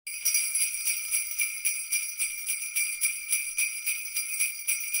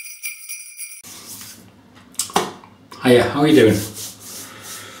Hiya, how are you doing?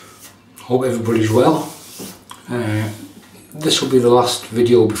 Hope everybody's well. This will be the last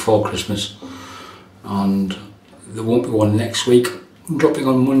video before Christmas, and there won't be one next week. I'm dropping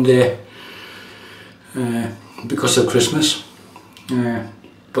on Monday because of Christmas,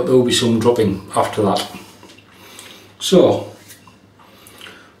 but there will be some dropping after that. So,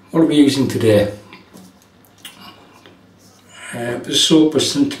 what are we using today? This soap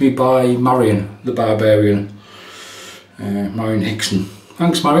was sent to me by Marion The Barbarian, Marion Hickson.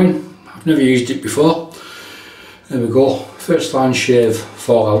 Thanks Marion, I've never used it before. There we go, first line shave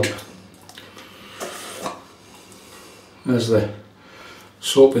fallout. There's the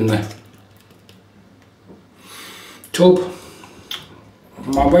soap in the tub.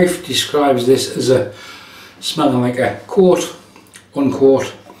 My wife describes this as smelling like a quote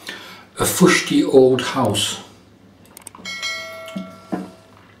unquote a fusty old house.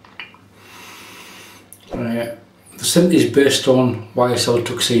 The scent is based on YSL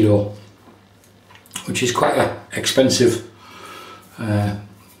Tuxedo, which is quite an expensive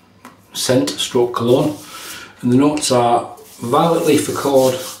scent stroke cologne, and the notes are violet leaf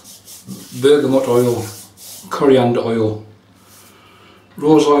accord, bergamot oil, coriander oil,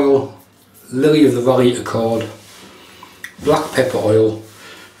 rose oil, lily of the valley accord, black pepper oil,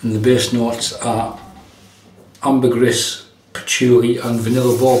 and the base notes are ambergris, patchouli and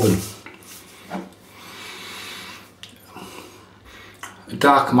vanilla bourbon. A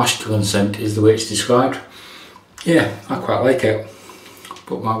dark masculine scent is the way it's described. Yeah, I quite like it,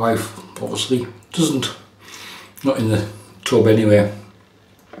 but my wife obviously doesn't. Not in the tub anyway.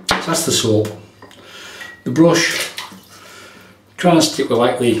 So that's the soap. The brush, trying to stick with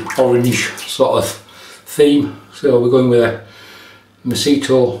like the orange sort of theme. So we're going with a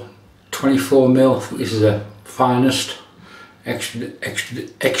Maseto 24mm. I think this is a finest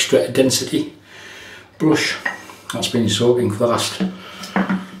extra density brush. That's been soaking for the last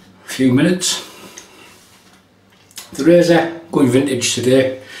few minutes. The razor, going vintage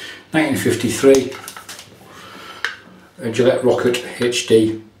today, 1953, a Gillette Rocket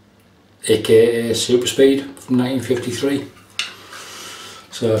HD, aka Super Speed from 1953.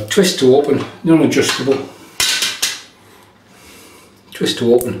 So twist to open, non-adjustable. Twist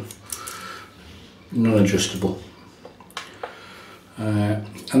to open, non-adjustable.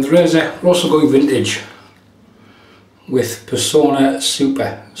 And the razor, we're also going vintage with Personna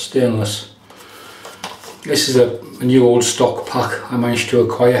Super Stainless. This is a new old stock pack I managed to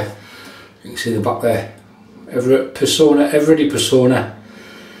acquire. You can see the back there. Every Personna,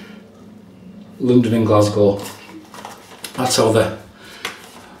 London and Glasgow. That's how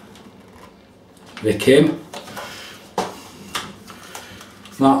they came.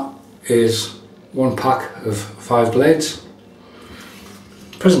 That is one pack of 5 blades.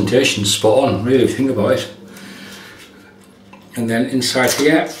 Presentation's spot on, really, think about it. And then inside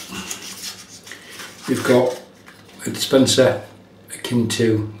here we've got a dispenser akin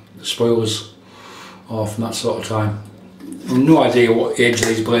to the spoilers or from that sort of time. I've no idea what age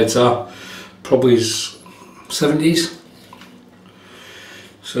these blades are, probably 70s.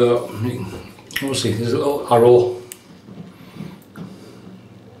 So obviously there's a little arrow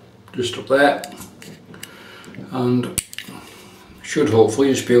just up there, and should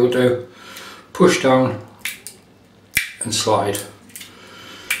hopefully just be able to push down and slide.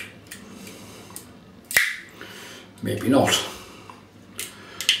 Maybe not.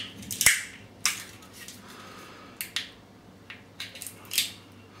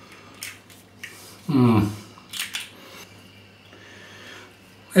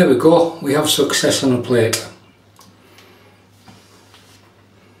 There we go, we have success on a plate.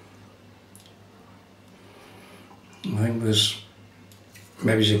 I think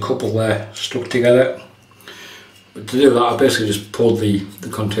there's a couple there stuck together. But to do that I basically just pulled the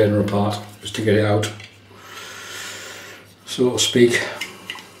container apart just to get it out, so to speak.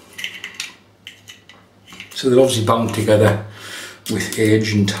 So they're obviously bound together with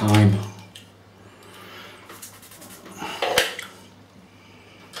age and time.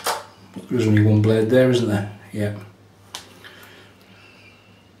 But there's only one blade there, isn't there? Yeah.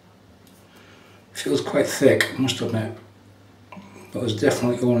 Feels quite thick, I must admit. But there's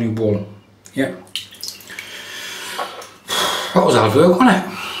definitely only one. Yeah. That was hard work, wasn't it?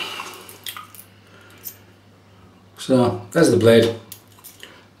 So there's the blade.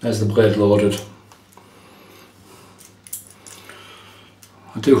 There's the blade loaded.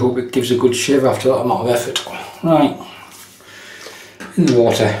 I do hope it gives a good shave after that amount of effort. Right, in the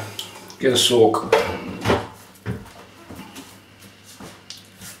water, get a soak.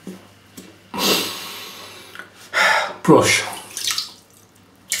 Brush.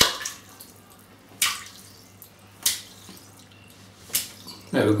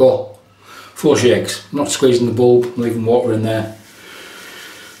 There we go. 4 shakes. I'm not squeezing the bulb, I'm leaving water in there.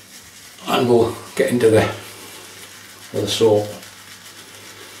 And we'll get into the soap.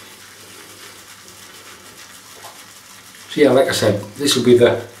 So yeah, like I said, this will be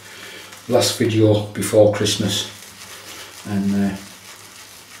the last video before Christmas, and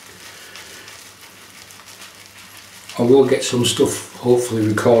I will get some stuff hopefully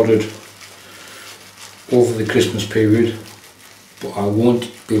recorded over the Christmas period, but I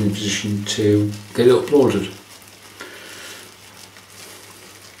won't be in a position to get it uploaded.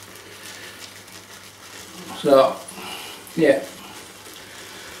 So yeah,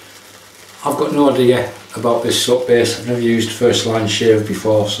 I've got no idea about this soap base. I've never used First Line Shave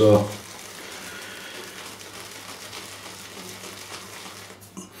before, so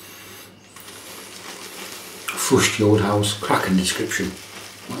fusty old house, cracking description.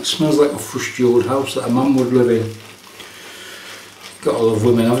 Well, it smells like a fusty old house that a man would live in. Got to love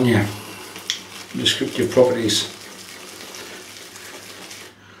women, haven't you? Descriptive properties.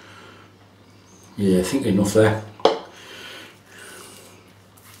 Yeah, I think enough there.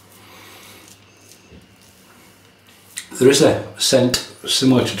 There is a scent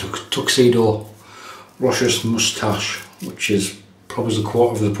similar to Tuxedo Rocher's Moustache, which is probably a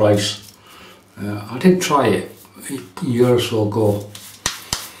quarter of the price. I did try it a year or so ago.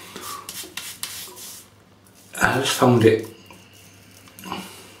 I just found it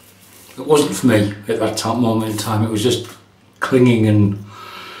wasn't for me at that moment in time. It was just clinging, and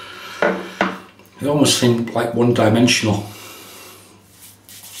it almost seemed like one-dimensional.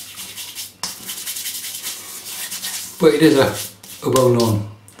 But it is a well-known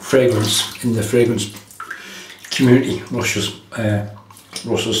fragrance in the fragrance community, Rocher's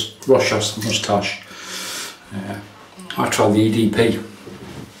Moustache. I tried the EDP.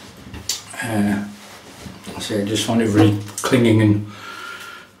 I just found it very clinging and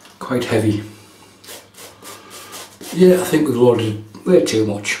quite heavy. Yeah, I think we've loaded way too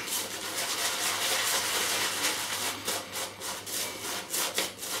much.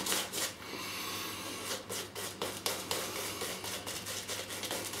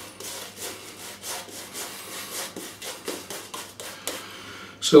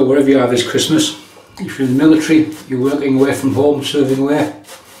 So wherever you are this Christmas, if you're in the military, you're working away from home, serving away,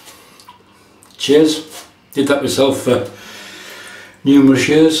 cheers. Did that myself for numerous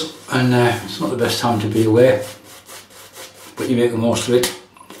years, and it's not the best time to be away, but you make the most of it,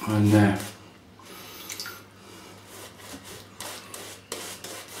 and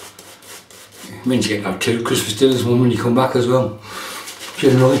it means you get to have 2 Christmas dinners, one when you come back as well,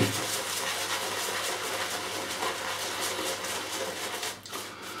 generally.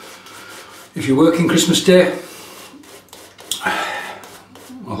 If you're working Christmas Day,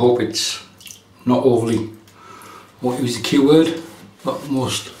 I hope it's not overly, I won't use the Q word, that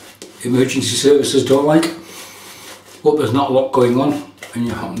most emergency services don't like. Hope there's not a lot going on and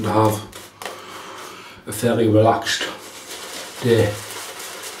you happen to have a fairly relaxed day.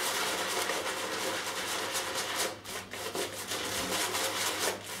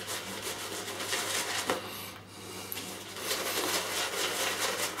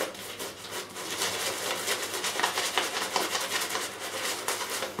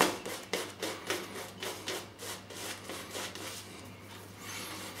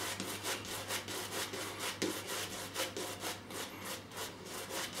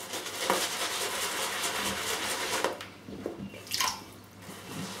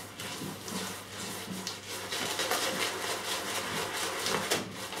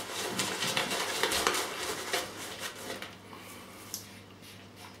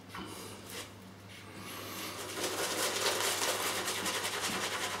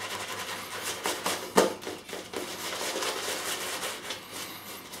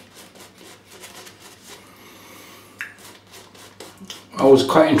 I was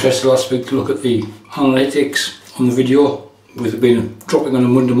quite interested last week to look at the analytics on the video, with it being dropping on a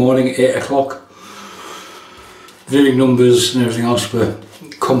Monday morning at 8 o'clock. Viewing numbers and everything else were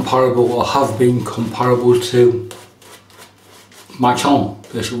comparable, or have been comparable to my channel,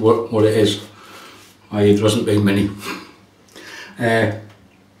 basically what it is. There hasn't been many.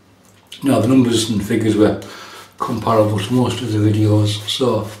 No, the numbers and figures were comparable to most of the videos,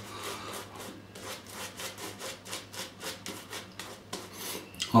 so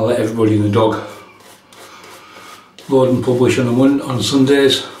I'll let everybody and the dog load and publish on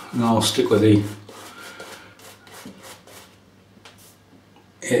Sundays, and I'll stick with the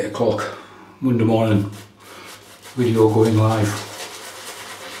 8 o'clock Monday morning video going live.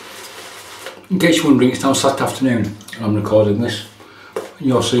 In case you're wondering, it's now Saturday afternoon and I'm recording this, and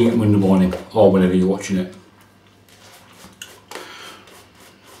you're seeing it Monday morning or whenever you're watching it.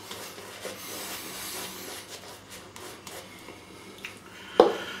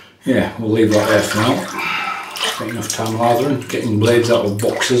 Yeah, we'll leave that there for now. Got enough time lathering, getting blades out of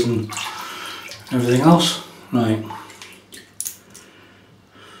boxes and everything else. Right.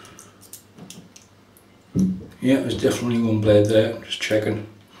 Yeah, there's definitely one blade there, just checking.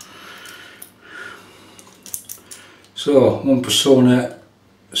 So, one Personna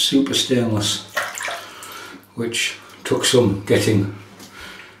Super Stainless, which took some getting.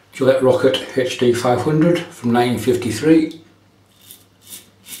 Gillette Rocket HD 500 from 1953.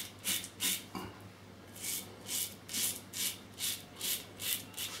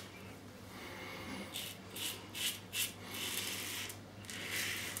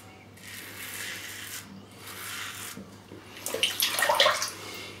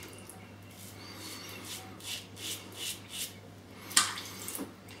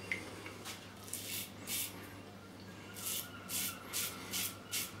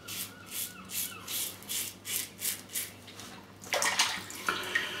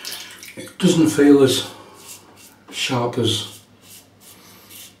 It doesn't feel as sharp as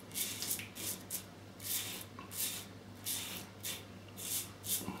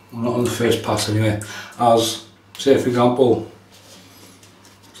not on the first pass anyway, as say for example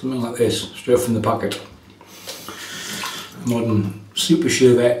something like this straight from the packet. Modern Super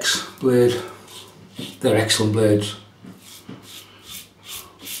Shave X blade, they're excellent blades.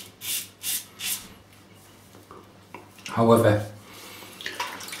 However,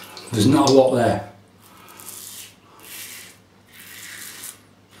 there's not a lot there.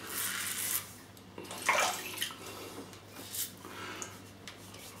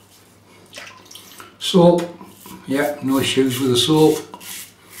 Soap, yeah, no issues with the soap.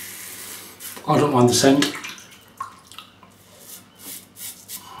 I don't mind the scent.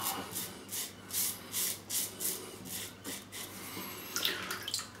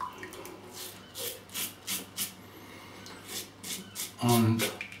 And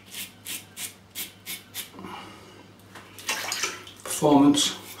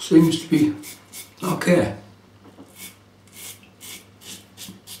performance seems to be okay.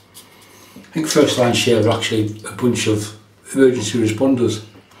 I think First Line Shave are actually a bunch of emergency responders,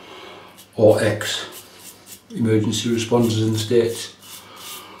 or ex-emergency responders in the States.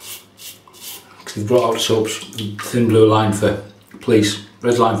 Because they've brought out soaps, thin blue line for police,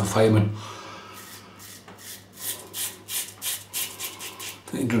 red line for firemen.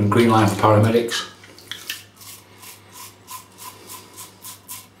 I think they've done green line for paramedics.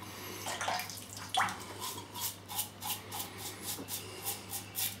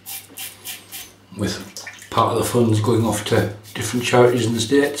 With part of the funds going off to different charities in the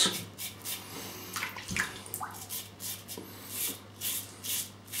States.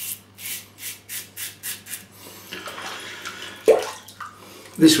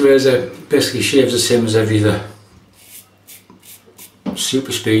 This razor basically shaves the same as every other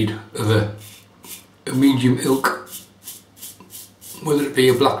super speed of a medium ilk, whether it be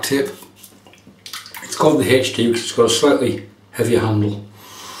a black tip. It's called the HD because it's got a slightly heavier handle.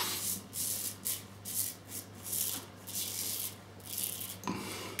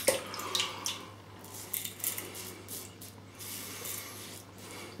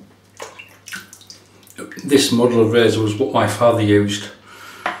 This model of razor was what my father used,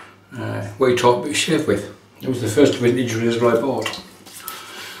 what he taught me to shave with. It was the first vintage razor I bought.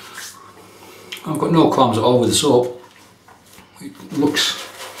 I've got no qualms at all with the soap. It looks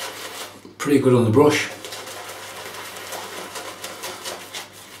pretty good on the brush.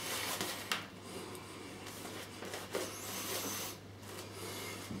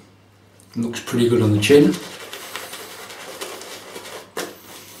 It looks pretty good on the chin.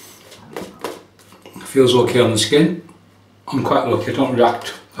 Feels okay on the skin. I'm quite lucky, I don't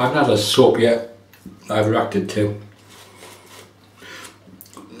react. I haven't had a soap yet that I've reacted to.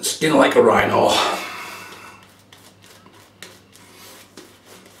 Skin like a rhino.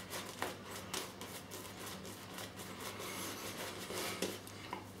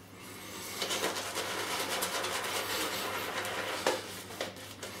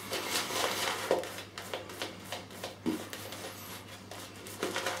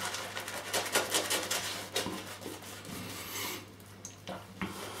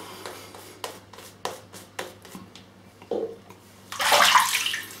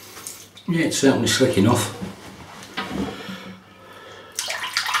 Yeah, it's certainly slick enough.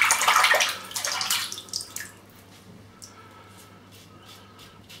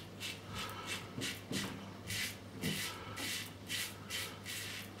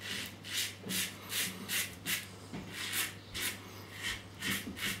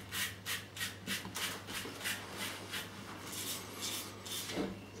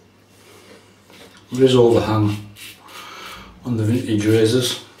 There is overhang on the vintage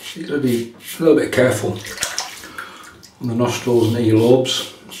razors. you've got to be a little bit careful on the nostrils and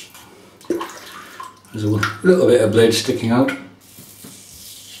earlobes. There's a little bit of blade sticking out.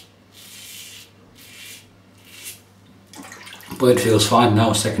 Blade feels fine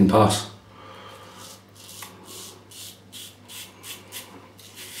now, second pass.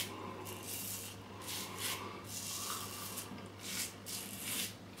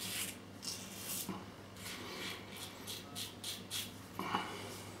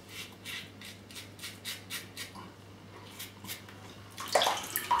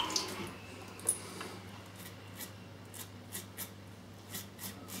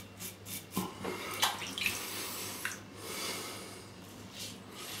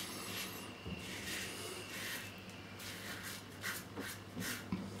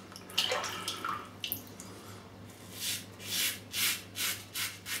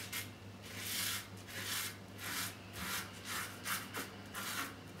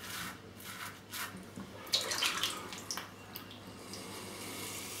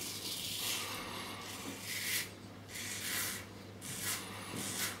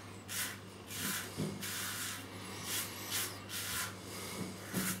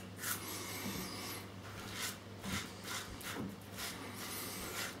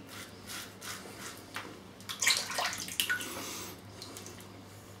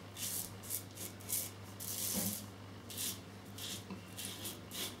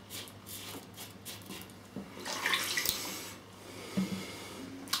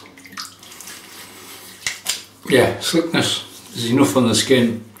 Yeah, slickness. There's enough on the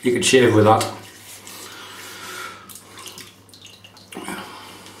skin, you could shave with that.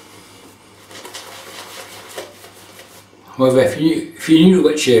 However, if you're new to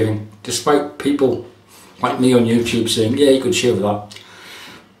wet shaving, despite people like me on YouTube saying, yeah, you could shave with that,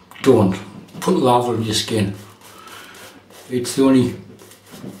 don't. Put lather on your skin. It's the only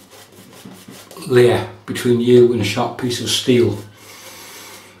layer between you and a sharp piece of steel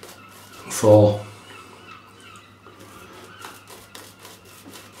for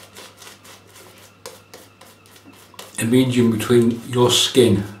a medium between your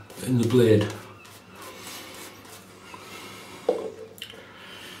skin and the blade.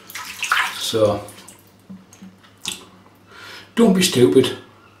 So don't be stupid,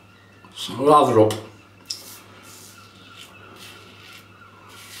 so lather up.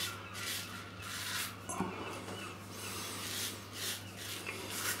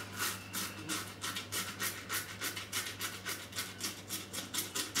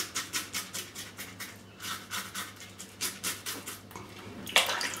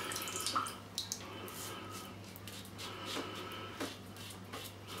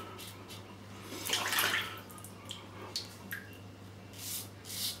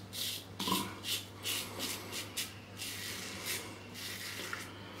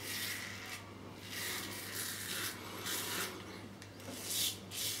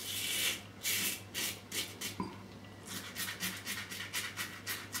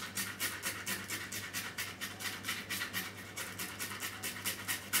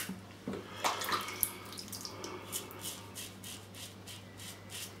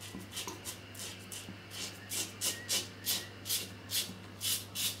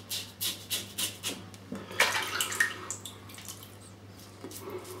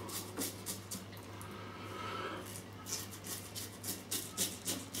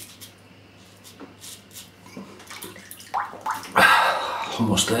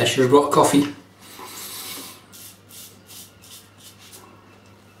 Almost there, should have brought a coffee.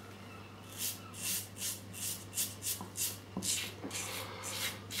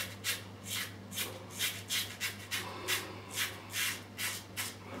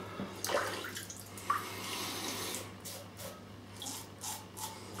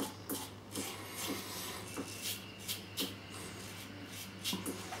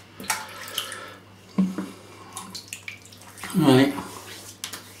 Right.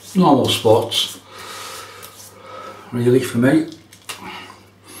 Normal spots, really, for me.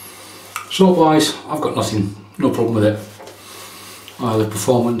 Soap wise, I've got nothing, no problem with it. Either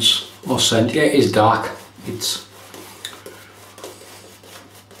performance or scent. Yeah, it is dark. It's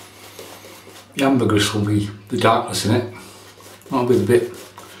the ambergris will be the darkness in it. That'll be the bit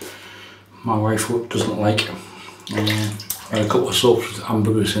my wife doesn't like. I had a couple of soaps with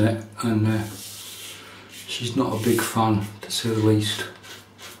ambergris in it, and she's not a big fan, to say the least.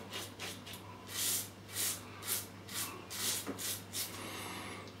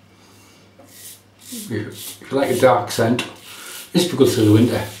 If you like a dark scent, this will be good through the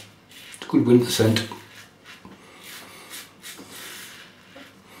winter. It's a good winter scent.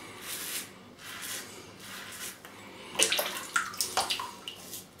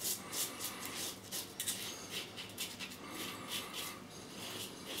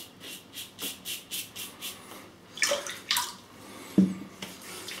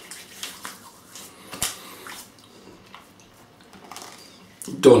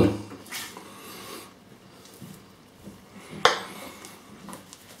 done.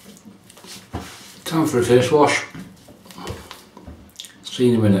 Time for a face wash. See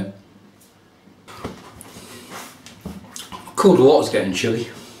you in a minute. Cold water's getting chilly.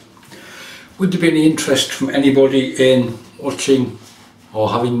 Would there be any interest from anybody in watching or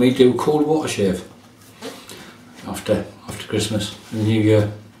having me do a cold water shave after Christmas and the New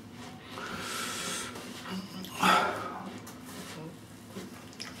Year?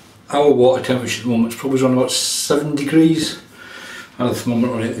 Our water temperature at the moment is probably around about 7 degrees. I had the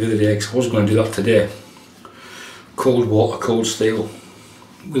thermometer on it the other day because I was going to do that today. Cold water, cold steel,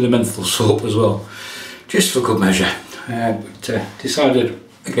 with a menthol soap as well, just for good measure. But decided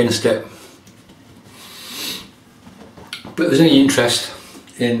against it. But if there's any interest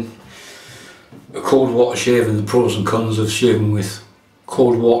in a cold water shave and the pros and cons of shaving with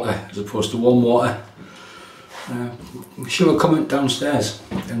cold water as opposed to warm water, show a comment downstairs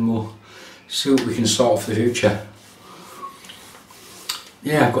and we'll see what we can sort for the future.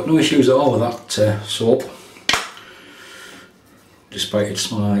 Yeah, I've got no issues at all with that soap, despite it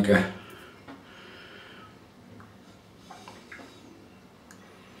smelling like a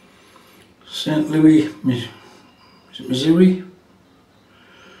St. Louis, is it Missouri?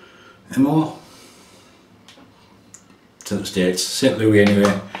 MO? It's in the States, St. Louis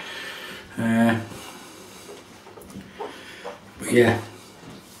anyway. But yeah,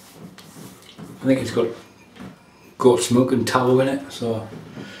 I think it's got goat's milk and tallow in it, so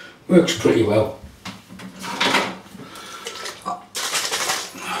works pretty well.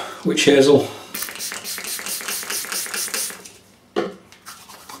 Witch hazel.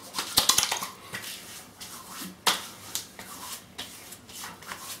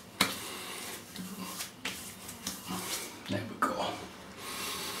 There we go.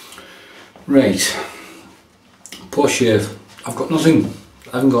 Right, post shave. I've got nothing,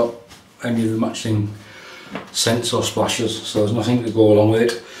 I haven't got any of the matching scents or splashes, so there's nothing to go along with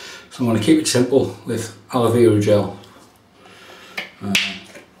it. So I'm going to keep it simple with aloe vera gel.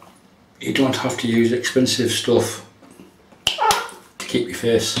 You don't have to use expensive stuff to keep your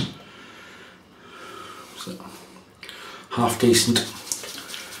face so, half decent.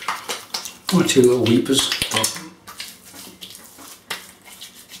 1 or 2 little weepers.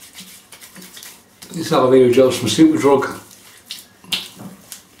 This aloe vera gel is from Superdrug.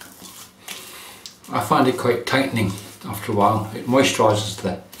 I find it quite tightening after a while. It moisturises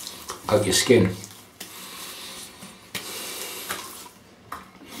out your skin.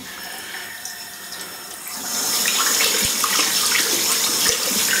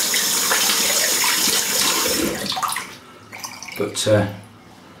 But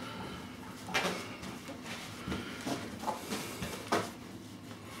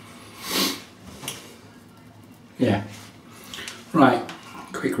yeah, right,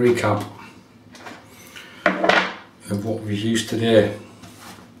 quick recap of what we've used today.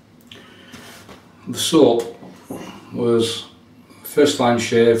 The soap was first line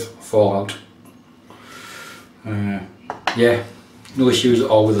shave fallout. Yeah, no issues at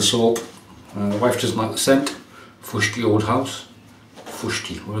all with the soap. The wife doesn't like the scent. Fusty old house.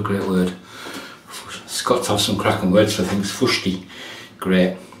 Fusty, what a great word. It's got to have some cracking words for things. Fusty,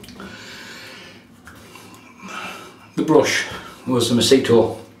 great. The brush was the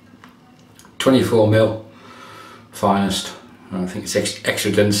Maseto 24mm finest. I think it's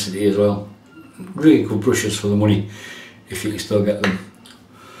extra density as well. Really good brushes for the money if you can still get them.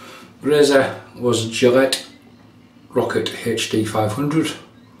 The razor was Gillette Rocket HD 500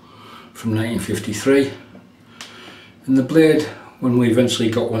 from 1953. And the blade, when we eventually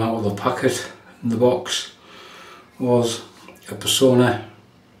got one out of the packet in the box, was a Personna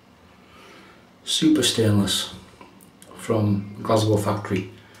Super Stainless from Glasgow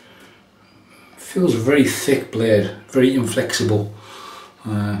factory. Feels a very thick blade, very inflexible.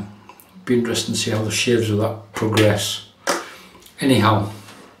 Be interesting to see how the shaves of that progress. Anyhow,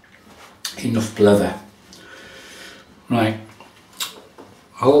 enough blather. Right,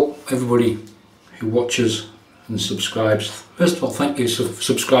 I hope everybody who watches and subscribes, first of all thank you for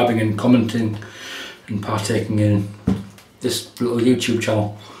subscribing and commenting and partaking in this little YouTube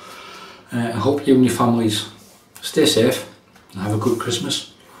channel. I hope you and your families stay safe and have a good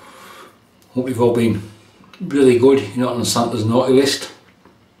Christmas. Hope you've all been really good, you're not on Santa's naughty list.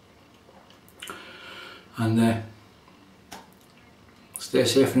 And stay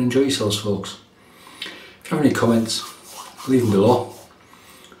safe and enjoy yourselves, folks. If you have any comments, leave them below.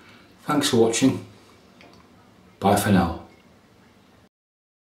 Thanks for watching. Bye for now.